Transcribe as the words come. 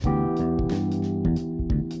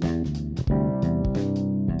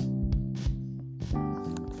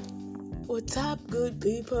What's up, good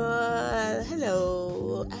people?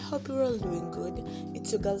 Hello. I hope you're all doing good.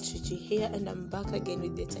 It's your girl Chichi here, and I'm back again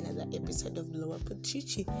with yet another episode of Blow Up with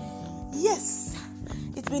Chichi. Yes,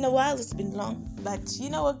 it's been a while, it's been long, but you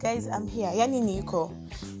know what, guys? I'm here. Yani niko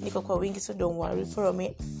kwa wingi, so don't worry. Follow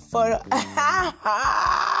me.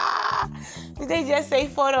 Did I just say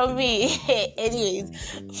follow me? Anyways,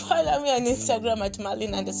 follow me on Instagram at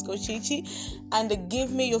Marlin_Chichi and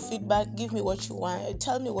give me your feedback. Give me what you want.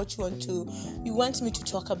 Tell me what you want me to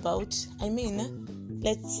talk about. I mean,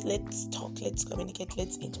 let's talk, let's communicate,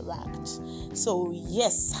 let's interact. So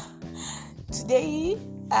yes, today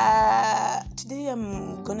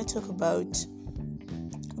I'm gonna talk about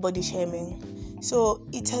body shaming. So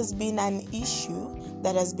it has been an issue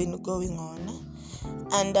that has been going on.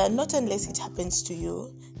 And not unless it happens to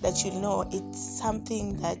you that you know it's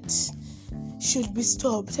something that should be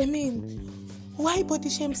stopped. I mean, why body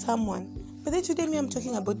shame someone? But then today I'm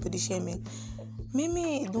talking about body shaming.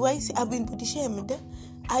 Mimi, do I say I've been body shamed?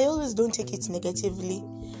 I always don't take it negatively.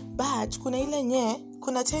 But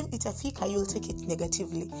kuna time itafika, you'll take it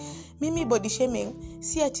negatively. Mimi body shaming,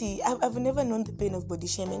 I've never known the pain of body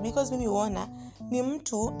shaming because mimi wana ni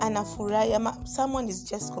mtu anafurahi ama someone is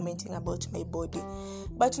just commenting about my body.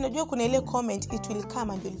 But unajua kuna ile comment, it will come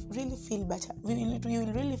and you'll really feel better. You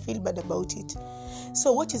will really feel bad about it.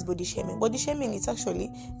 So what is body shaming? Body shaming is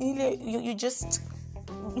actually you just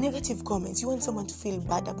negative comments. You want someone to feel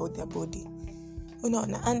bad about their body.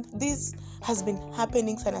 And this has been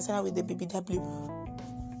happening sana with the BBW.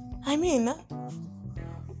 I mean,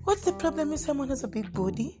 what's the problem if someone has a big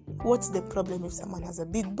body? What's the problem if someone has a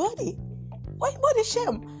big body? Why body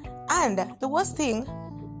shame? And the worst thing,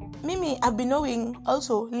 Mimi, I've been knowing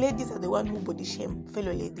also ladies are the one who body shame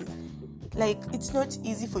fellow ladies. Like, it's not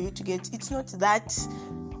easy for you to get. It's not that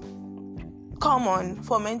common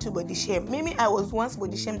for men to body shame. Mimi, I was once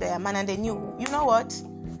body shamed by a man and I knew, you know what?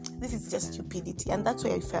 This is just stupidity, and that's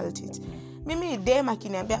why I felt it. Mimi dem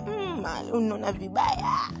akiniambia unaona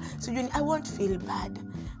vibaya, so I won't feel bad.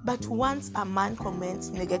 But once a man comments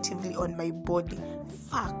negatively on my body,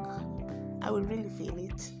 fuck, I will really feel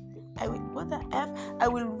it. I will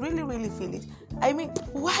really feel it. I mean,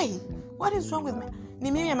 why? What is wrong with me?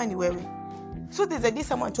 Ni mimi ama ni wewe? So there's a day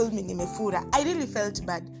someone told me nimefura. I really felt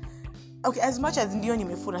bad. Okay, as much as ndio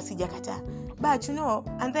nimefura sijakataa. But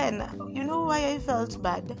and then, you know why I felt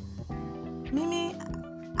bad? Mimi,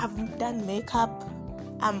 I've done makeup.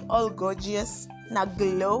 I'm all gorgeous. Na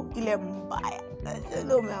glow. Ile mbaya.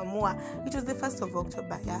 It was the 1st of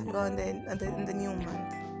October, yeah, in the new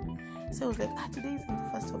month. So I was like, today is the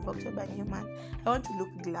 1st of October, new month. I want to look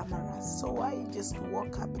glamorous. So I just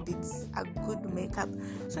woke up, did a good makeup.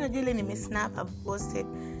 So najua nime snap, I've posted.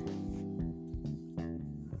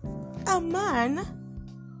 A man,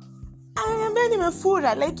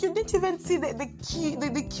 like, you didn't even see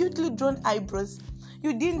the cutely drawn eyebrows.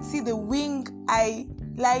 You didn't see the wing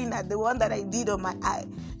eyeliner, the one that I did on my eye.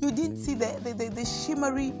 You didn't see the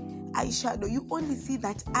shimmery eyeshadow. You only see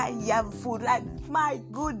that I have food. Like, my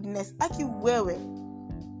goodness, Aki wewe.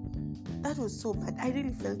 That was so bad. I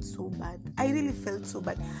really felt so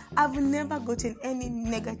bad. I've never gotten any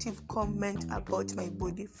negative comment about my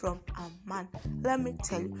body from a man. Let me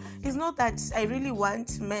tell you, it's not that I really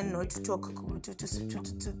want men not to talk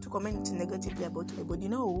to comment negatively about my body.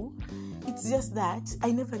 No, it's just that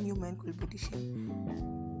I never knew men could body shame.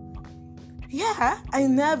 Yeah, I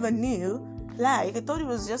never knew. Like, I thought it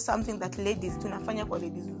was just something that ladies tunafanya kwa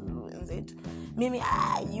ladies wenzetu. Mimi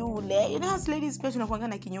yule, as ladies pia tunakuanga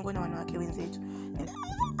na kinyongo na wanawake wenzetu.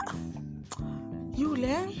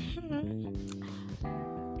 Yule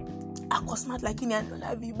ako smart lakini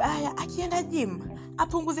anaona vibaya. Akienda gym,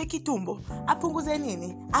 apunguze kitumbo, apunguze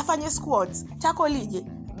nini, afanye squats, tako lije,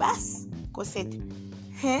 bas koset.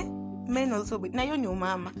 Men also, but na hiyo ni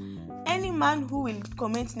umama. Any man who will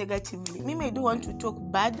comment negatively, Mimi, I don't want to talk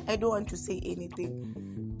bad, I don't want to say anything.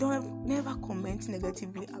 Never comment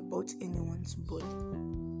negatively about anyone's body.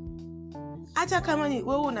 Hata kama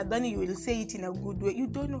wewe unadhani you will say it in a good way, you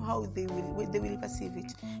don't know how they will perceive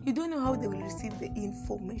it. You don't know how they will receive the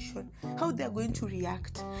information, how they are going to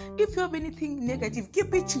react. If you have anything negative,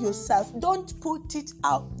 keep it to yourself. Don't put it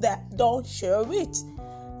out there. Don't share it.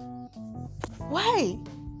 Why?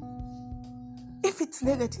 If it's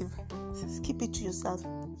negative, just keep it to yourself.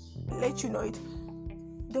 Let you know it.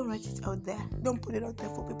 Don't write it out there. Don't put it out there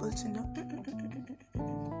for people to know.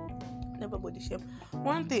 Never body shame.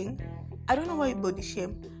 One thing, I don't know why body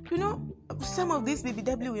shame. Some of these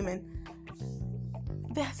BBW women,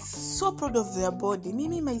 they're so proud of their body.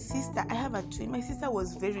 Mimi, my sister, I have a twin. My sister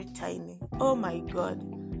was very tiny. Oh my God.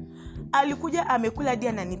 alikuja amekula dia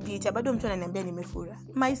ananipita, bado mtu ananiambia nimefura.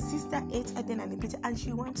 My sister ate a dia ananipita and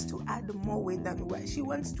she wants to add more weight than what she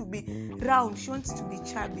wants, to be round, she wants to be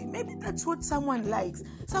chubby. Maybe that's what someone likes.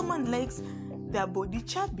 Someone likes their body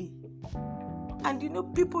chubby. And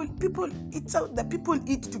people eat out that people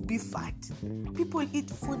eat to be fat. People eat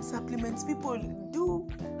food supplements. People do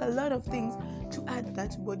a lot of things to add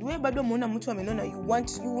that body. Wewe bado muona mtu amenona, you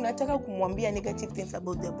unataka kumwambia negative things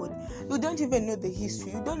about their body. You don't even know the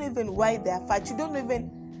history. You don't even why they are fat. You don't even,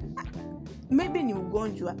 maybe ni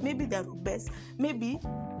ugonjwa, maybe they're obese, maybe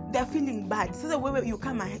they're feeling bad. So that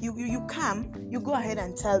you go ahead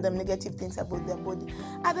and tell them negative things about their body.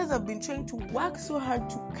 Others have been trying to work so hard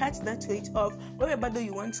to cut that weight off. Whether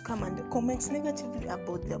you want to come and comment negatively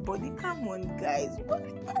about their body. Come on, guys. What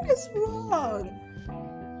is wrong?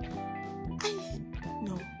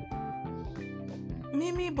 No.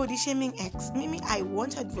 Mimi body shaming X. Mimi I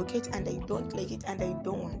want to advocate and I don't like it and I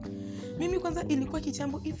don't want. Mimi kwanza ilikuwa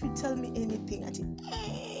kitambo, if you tell me anything ati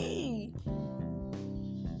hey,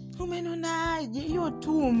 umenonaje hiyo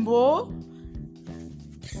tumbo?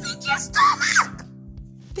 Is it your stomach?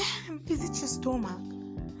 Damn, is it your stomach?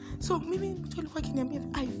 So mimi mtu alikuwa akiniambia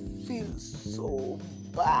I feel so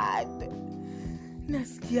bad.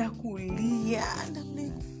 Nasikia kulia and I'm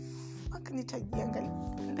like fuck, nitajiangalia.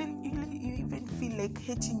 And then you even feel like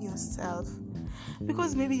hating yourself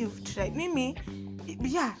because maybe you've tried. Mimi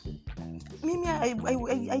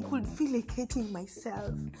I could feel like hating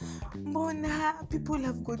myself. Mbona people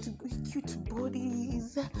have got cute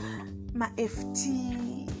bodies, my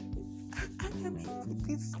FT. I'm here with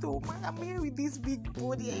this stomach. I'm here with this big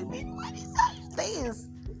body. I mean, what is all this?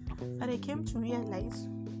 And I came to realize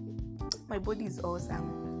my body is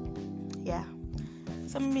awesome. Yeah.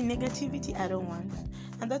 So maybe negativity I don't want.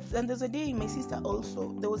 And there's a day my sister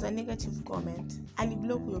also, there was a negative comment. And it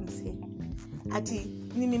blocked what I'm saying. Ati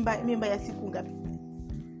ni mimba ya siku ngapi?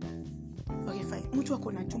 Okay, fine. Mtu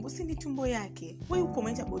wako na tumbo, si ni tumbo yake. Why you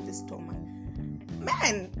comment about the stomach?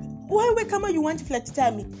 Man, wewe kama you want flat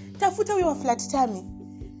tummy, tafuta wewe wa flat tummy.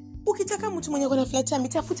 Ukitaka mtu mwenye kuna flat tummy,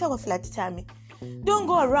 tafuta wa flat tummy. Don't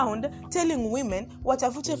go around telling women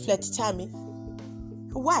watafute flat tummy.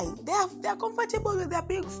 Why? They are comfortable with their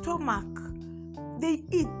big stomach. They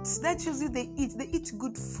eat. That shows you they eat. They eat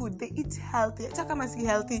good food. They eat healthy. Kama si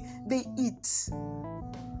healthy, they eat.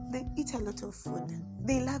 They eat a lot of food.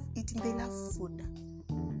 They love eating. They love food.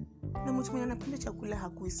 Na mtu mwenye anapenda chakula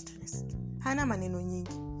hakui stressed. Hana maneno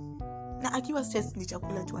nyingi. Na akiwa stressed ni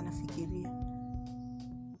chakula tu anafikiria.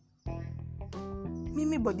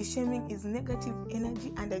 Mimi body shaming is negative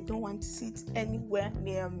energy and I don't want to see it anywhere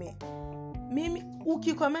near me. Mimi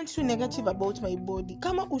ukicomment too negative about my body,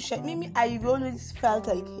 kama mimi I've always felt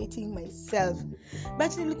like hating myself,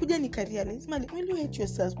 but nilikuja nikarealize will you hate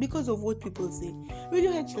yourself because of what people say? Will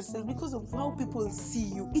you hate yourself because of how people see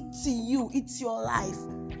you? It's your life.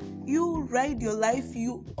 You ride your life,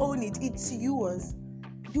 you own it, it's yours.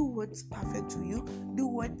 Do what's perfect to you, do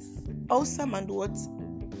what's awesome and what's,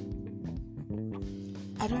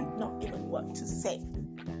 I don't know even what to say.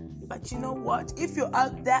 But you know what? If you're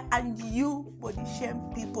out there and you body shame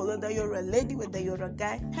people, whether you're a lady, whether you're a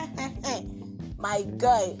guy, my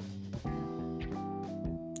guy,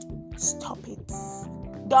 stop it.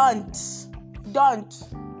 Don't.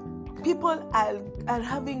 People are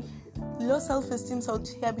having low self-esteem out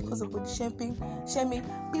here because of body shaming.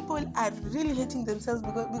 People are really hating themselves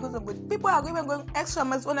because of body. People are even going extra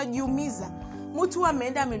miles, wanajiumiza. Mtu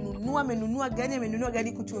ameenda amenunua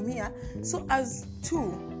gani kutumia so as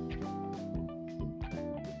to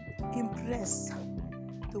impress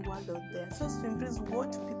the world out there, so as to impress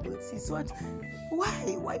what people see. So why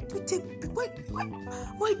do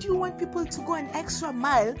you want people to go an extra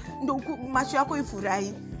mile ndo macho yako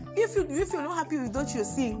ifurahi? If you're not happy with what you're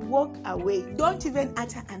seeing, walk away. Don't even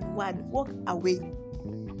utter a word. Walk away.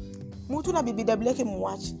 Mtu na BBW yake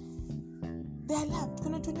muwatch. They are loved.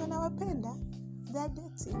 Kuna tunyo na wapenda. They are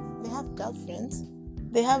dating. They have girlfriends.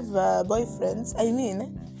 They have boyfriends. I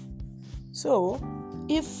mean, so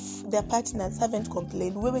if their partners haven't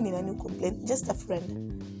complained, wewe ni nani complain? Just a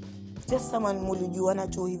friend. Just someone mulujuana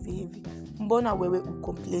tu hivi. Mbona wewe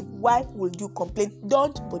ucomplain? Why would you complain?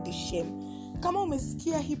 Don't body shame. Kama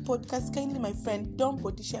umesikia hii podcast, kindly my friend, don't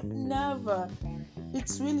body shame. Never.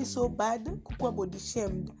 It's really so bad kukua body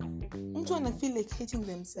shamed. Mtu ana feel like hating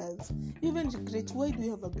themselves. You even regret, why do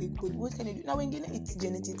you have a big body? What can you do? Now wengine it's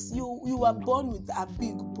genetics. You were born with a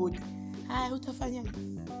big body. Utafanya.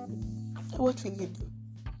 What will you do?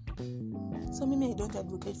 So maybe I don't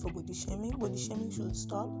advocate for body shaming. Body shaming should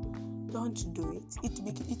stop. Don't do it. It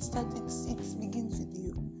begins with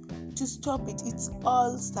you. To stop it, it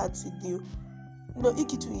all starts with you. ndo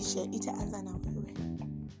hiki tuishe, itaanza na wewe.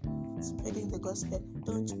 Spreading the gospel,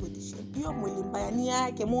 don't body shame. Hiyo mwili mbaya ni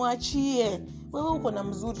yake, muachie. Wewe uko na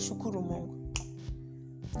mzuri, shukuru Mungu.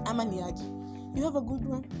 Ama ni aje? You have a good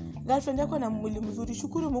one. Girlfriend yako na mwili mzuri,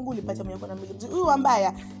 shukuru Mungu ulipata mwenye na mwili mzuri. Huyu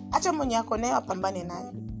mbaya, acha mwenye yako naye apambane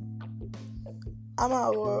naye. Ama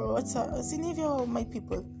what's sinivyo my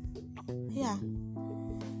people. Yeah.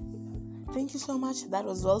 Thank you so much. That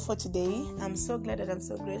was all for today. I'm so glad that I'm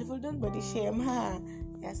so grateful. Don't body shame, huh?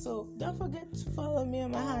 Yeah, so don't forget to follow me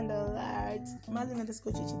on my handle at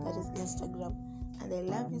Marlin_Chichi, that is Instagram. And I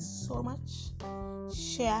love you so much.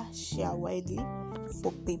 Share widely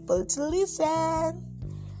for people to listen.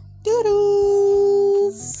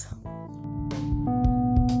 Doo-doos!